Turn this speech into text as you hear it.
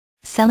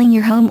Selling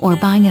your home or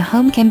buying a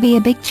home can be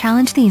a big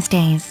challenge these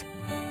days.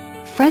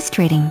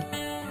 Frustrating,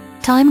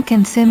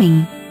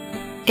 time-consuming,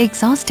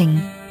 exhausting,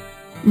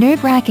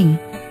 nerve-wracking,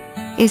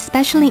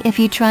 especially if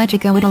you try to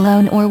go it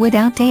alone or with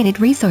outdated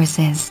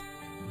resources.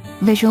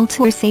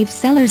 VisualTour saves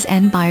sellers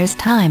and buyers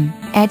time,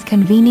 adds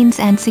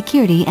convenience and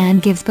security,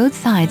 and gives both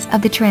sides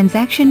of the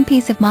transaction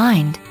peace of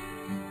mind.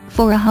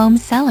 For a home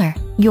seller,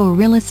 your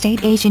real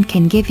estate agent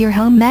can give your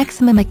home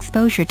maximum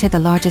exposure to the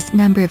largest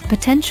number of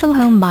potential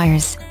home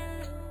buyers.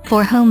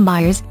 For home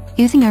buyers,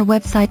 using our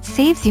website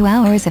saves you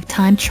hours of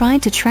time trying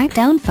to track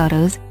down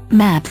photos,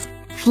 maps,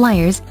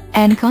 flyers,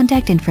 and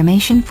contact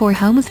information for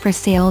homes for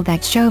sale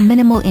that show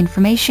minimal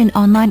information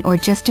online or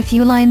just a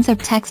few lines of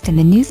text in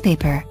the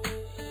newspaper.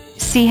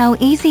 See how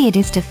easy it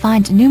is to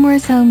find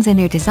numerous homes in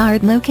your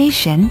desired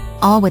location,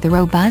 all with a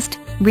robust,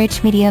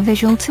 rich media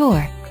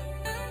VisualTour.